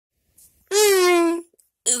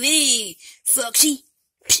Oh, hey, Foxy.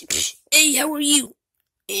 Hey, how are you?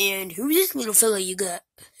 And who's this little fella you got?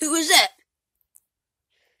 Who is that?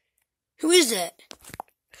 Who is that?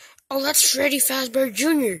 Oh, that's Freddy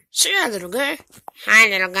Jr. Say hi, little guy. Hi,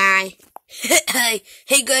 little guy. Hi.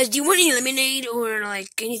 Hey, guys, do you want any lemonade or,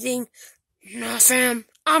 anything? Nah, fam.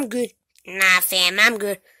 I'm good. Nah, fam, I'm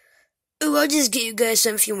good. Oh, I'll just get you guys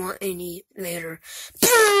some if you want any later.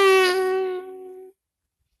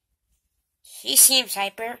 He seems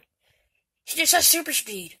hyper. He just has super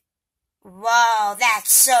speed. Whoa,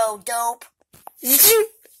 that's so dope.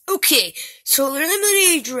 Okay, so the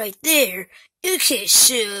lemonade right there. Okay,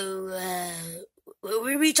 so, what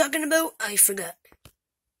were we talking about? I forgot.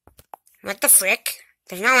 What the frick?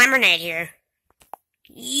 There's no lemonade here.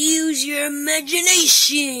 Use your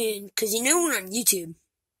imagination, 'cause you know we're on YouTube.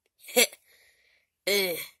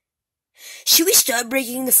 Should we stop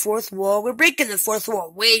breaking the fourth wall? We're breaking the fourth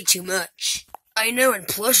wall way too much. I know, and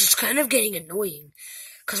Plush is kind of getting annoying.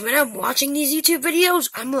 'Cause when I'm watching these YouTube videos,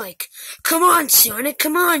 I'm like, come on, Sonic,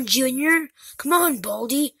 come on, Junior, come on,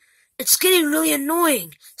 Baldy. It's getting really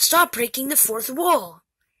annoying. Stop breaking the fourth wall.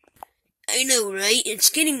 I know, right? It's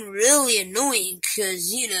getting really annoying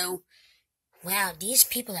 'cause, you know. Wow, these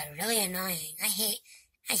people are really annoying. I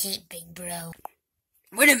hate Big Bro.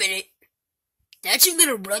 Wait a minute. That's your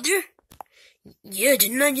little brother? Yeah,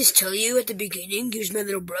 didn't I just tell you at the beginning he was my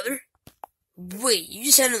little brother? Wait, you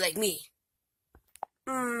just sounded like me.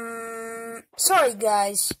 Sorry,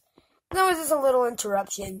 guys. That was just a little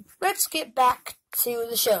interruption. Let's get back to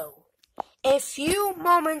the show. A few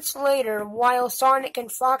moments later, while Sonic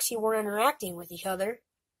and Foxy were interacting with each other.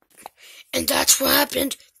 And that's what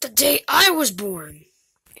happened the day I was born.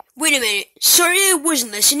 Wait a minute. Sorry I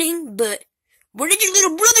wasn't listening, but where did your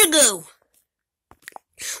little brother go?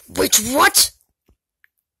 Wait, what?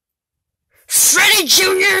 Freddy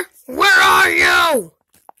Jr., where are you?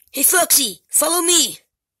 Hey, Foxy, follow me.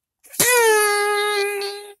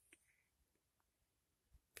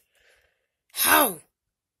 How?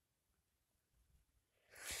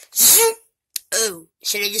 Zoom. Oh,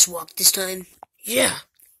 should I just walk this time? Yeah,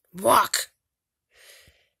 walk.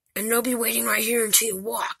 And I'll be waiting right here until you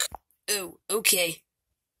walk. Oh, okay.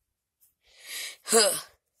 Huh.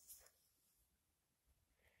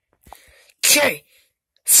 Okay.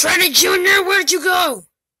 Freddy Jr., where'd you go?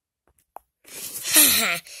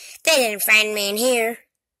 They didn't find me in here.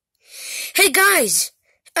 Hey, guys,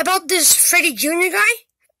 about this Freddy Jr. guy?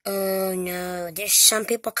 Oh, no, there's some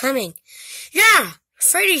people coming. Yeah,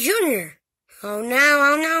 Freddy Jr. Oh,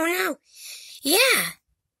 no. Yeah,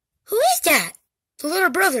 who is that? The little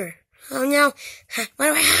brother. Oh, no.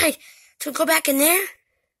 Where do I hide? To go back in there?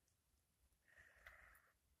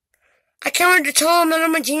 I can't wait to tell him that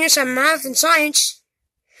I'm a genius at math and science.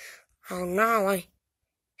 Oh, no,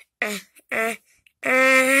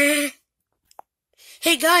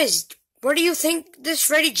 Hey, guys, where do you think this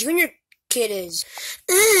Freddy Jr. kid is?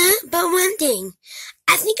 But one thing,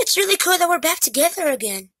 I think it's really cool that we're back together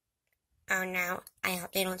again. Oh, no, I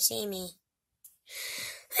hope they don't see me.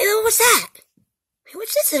 Hey, what's that?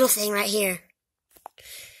 What's this little thing right here?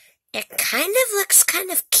 It kind of looks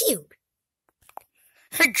kind of cute.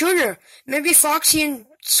 Hey, Junior, maybe Foxy and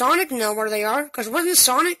Sonic know where they are, because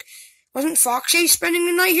wasn't Foxy spending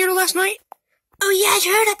the night here last night? Oh, yeah, I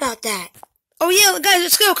heard about that. Oh, yeah, guys,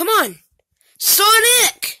 let's go, come on.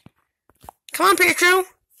 Sonic! Come on, Pietro.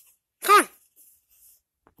 Come on.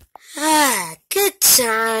 Ah, good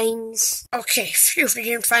times. Okay, phew, they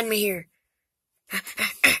didn't find me here.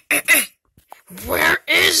 Where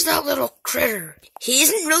is that little critter? He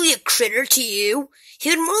isn't really a critter to you. He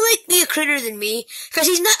would more like be a critter than me, because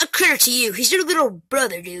he's not a critter to you. He's your little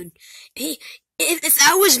brother, dude. If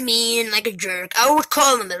I was mean like a jerk, I would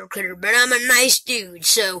call him a little critter, but I'm a nice dude,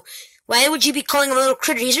 so why would you be calling him a little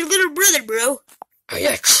critter? He's your little brother, bro. Oh,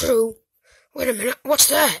 yeah, true. Wait a minute, what's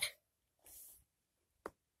that?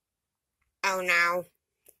 Oh, no.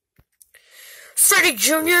 Freddy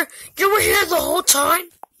Jr., you were here the whole time?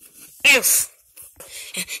 Oof.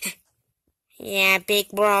 Yeah, Big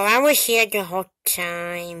Bro, I was here the whole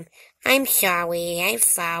time. I'm sorry.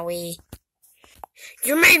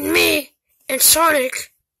 You made me and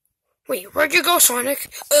Sonic. Wait, where'd you go,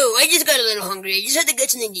 Sonic? Oh, I just got a little hungry. I just had to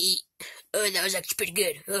get something to eat. Oh, that was actually pretty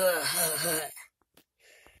good.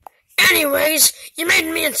 Anyways, you made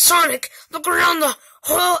me and Sonic look around the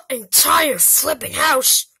whole entire flippin'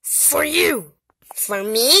 house for you. For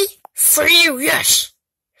me? For you, yes.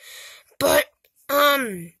 But,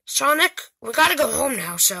 Sonic, we gotta go home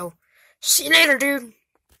now, so see you later, dude.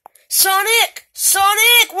 Sonic!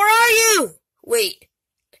 Sonic, where are you? Wait.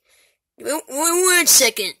 One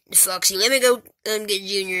second, Foxy. Let me go get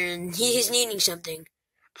Junior, and he's needing something.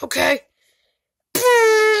 Okay.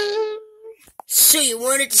 So you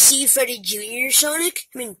wanted to see Freddy Jr, Sonic?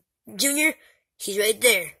 Junior? He's right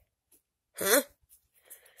there. Huh?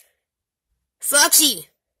 Foxy!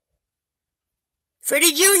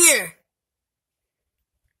 Freddy Jr!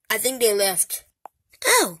 I think they left.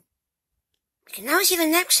 Oh. We can always see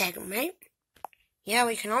them next segment, right? Yeah,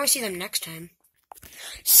 we can always see them next time.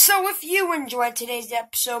 So if you enjoyed today's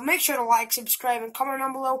episode, make sure to like, subscribe, and comment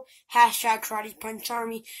down below, #Karate Punch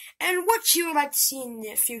Army, and what you would like to see in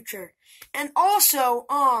the future. And also,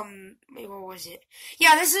 wait, what was it?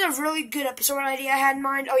 Yeah, this is a really good episode idea I had in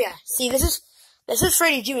mind. Oh yeah, see, this is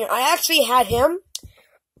Freddy Jr. I actually had him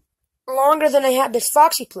longer than I had this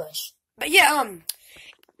Foxy plush. But yeah,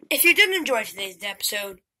 if you did enjoy today's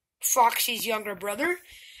episode, Foxy's younger brother,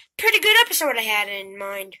 pretty good episode I had in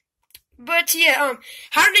mind. But yeah,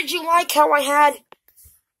 how did you like how I had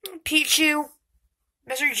Pichu,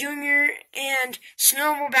 Mr. Jr., and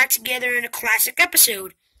Snowball back together in a classic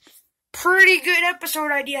episode? Pretty good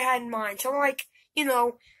episode idea I had in mind. So like, you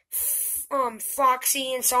know,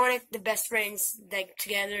 Foxy and Sonic, the best friends, like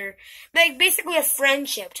together, like basically a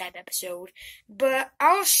friendship type episode. But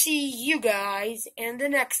I'll see you guys in the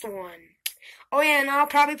next one. Oh yeah, and I'll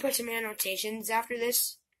probably put some annotations after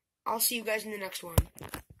this. I'll see you guys in the next one.